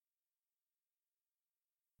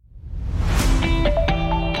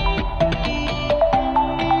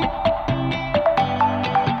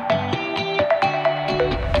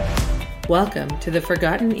Welcome to the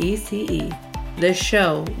Forgotten ECE, the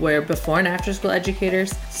show where before and after school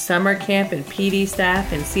educators, summer camp and PD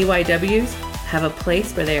staff and CYWs have a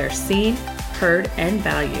place where they are seen, heard, and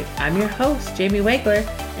valued. I'm your host, Jamie Wegler,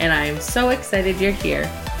 and I am so excited you're here.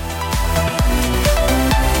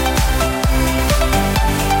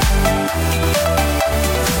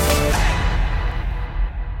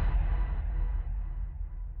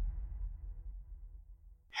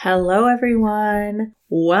 Hello, everyone.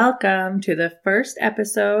 Welcome to the first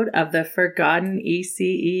episode of the Forgotten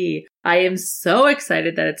ECE. I am so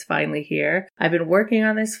excited that it's finally here. I've been working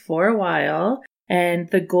on this for a while, and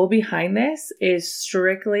the goal behind this is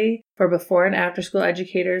strictly for before and after school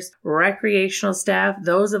educators, recreational staff,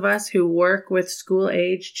 those of us who work with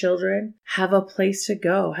school-age children, have a place to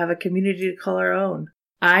go, have a community to call our own.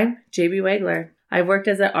 I'm Jamie Wegler. I've worked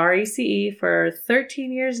as an RECE for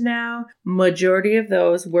 13 years now. Majority of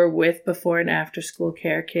those were with before and after school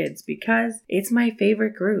care kids because it's my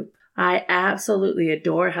favorite group. I absolutely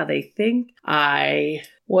adore how they think. I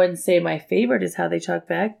wouldn't say my favorite is how they talk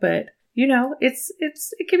back, but you know, it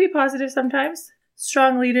can be positive sometimes.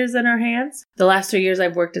 Strong leaders in our hands. The last 3 years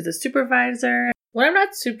I've worked as a supervisor. When I'm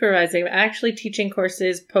not supervising, I'm actually teaching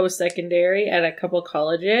courses post-secondary at a couple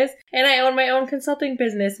colleges, and I own my own consulting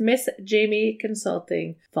business, Miss Jamie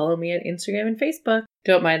Consulting. Follow me on Instagram and Facebook.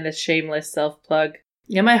 Don't mind the shameless self-plug.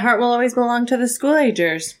 And my heart will always belong to the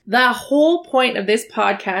school-agers. The whole point of this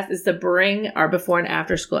podcast is to bring our before and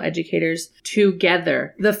after school educators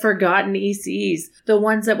together. The forgotten ECs, the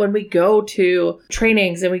ones that when we go to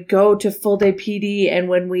trainings and we go to full-day PD and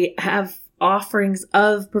when we have offerings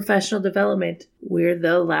of professional development, we're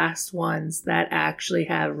the last ones that actually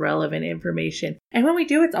have relevant information. And when we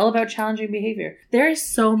do, it's all about challenging behavior. There is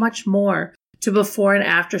so much more to before and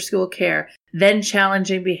after school care than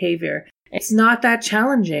challenging behavior. It's not that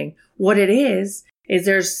challenging. What it is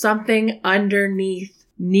there's something underneath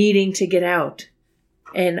needing to get out.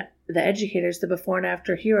 And the educators, the before and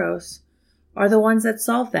after heroes, are the ones that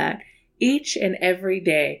solve that each and every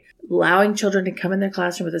day. Allowing children to come in their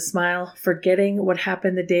classroom with a smile, forgetting what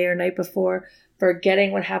happened the day or night before,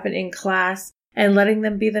 forgetting what happened in class, and letting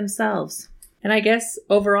them be themselves. And I guess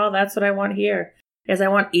overall, that's what I want here, is I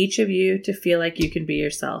want each of you to feel like you can be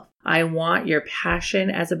yourself. I want your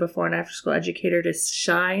passion as a before and after school educator to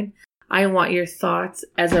shine. I want your thoughts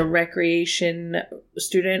as a recreation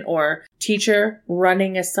student or teacher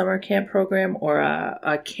running a summer camp program or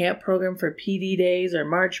a camp program for PD days or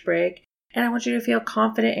March break. And I want you to feel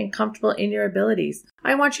confident and comfortable in your abilities.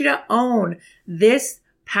 I want you to own this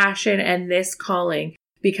passion and this calling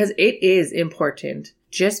because it is important.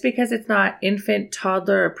 Just because it's not infant,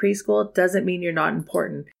 toddler, or preschool doesn't mean you're not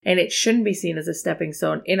important. And it shouldn't be seen as a stepping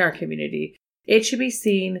stone in our community. It should be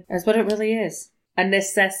seen as what it really is. A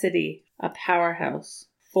necessity, a powerhouse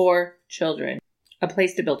for children. A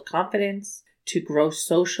place to build confidence, to grow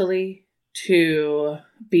socially, to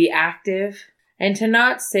be active, and to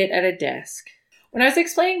not sit at a desk. When I was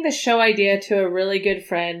explaining the show idea to a really good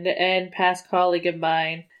friend and past colleague of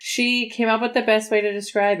mine, she came up with the best way to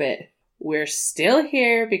describe it. We're still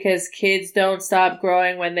here because kids don't stop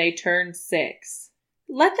growing when they turn 6.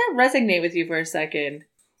 Let that resonate with you for a second.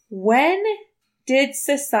 When did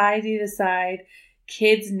society decide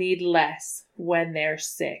kids need less when they're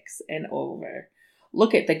 6 and over?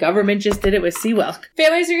 Look at the government just did it with Seawell.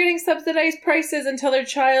 Families are getting subsidized prices until their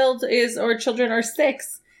child is or children are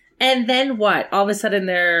 6. And then what? All of a sudden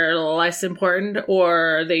they're less important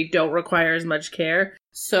or they don't require as much care.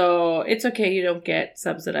 So it's okay you don't get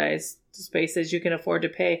subsidized spaces. You can afford to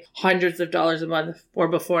pay hundreds of dollars a month for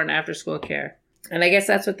before and after school care. And I guess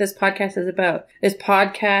that's what this podcast is about. This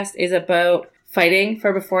podcast is about fighting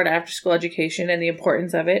for before and after school education and the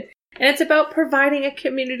importance of it. And it's about providing a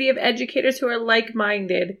community of educators who are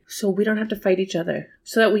like-minded so we don't have to fight each other,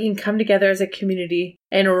 so that we can come together as a community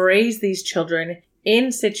and raise these children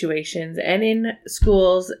in situations and in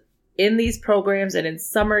schools, in these programs and in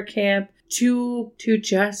summer camp to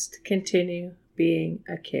just continue being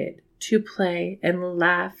a kid, to play and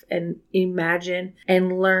laugh and imagine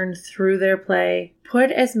and learn through their play. Put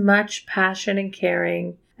as much passion and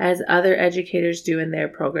caring as other educators do in their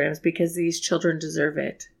programs because these children deserve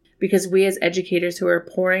it. Because we as educators who are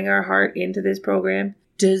pouring our heart into this program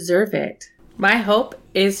deserve it. My hope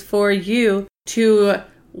is for you to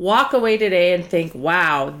walk away today and think,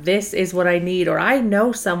 wow, this is what I need. Or I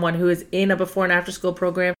know someone who is in a before and after school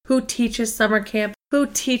program, who teaches summer camp, who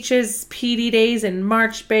teaches PD days and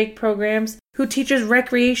March break programs, who teaches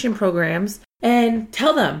recreation programs, and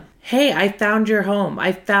tell them, hey, I found your home.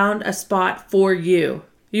 I found a spot for you.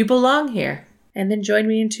 You belong here. And then join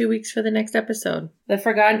me in 2 weeks for the next episode. The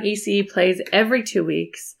Forgotten ECE plays every 2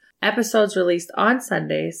 weeks Episodes released on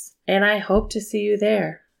Sundays, and I hope to see you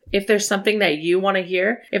there. If there's something that you want to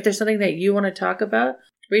hear, if there's something that you want to talk about,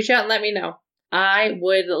 reach out and let me know. I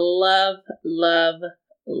would love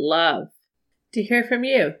to hear from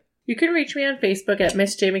you. You can reach me on Facebook at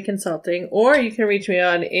Miss Jamie Consulting, or you can reach me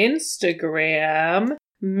on Instagram,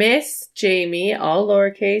 Miss Jamie, all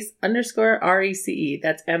lowercase, _RECE.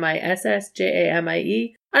 That's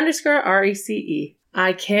MISSJAMIE _RECE.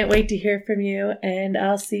 I can't wait to hear from you, and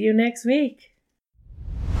I'll see you next week.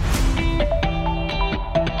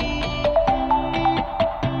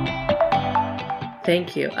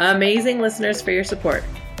 Thank you, amazing listeners, for your support.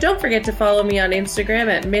 Don't forget to follow me on Instagram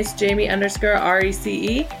at Miss Jamie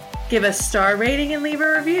 _RECE. Give a star rating and leave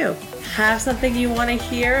a review. Have something you want to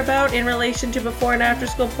hear about in relation to before and after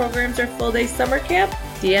school programs or full day summer camp?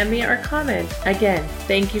 DM me or comment. Again,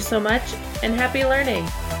 thank you so much and happy learning.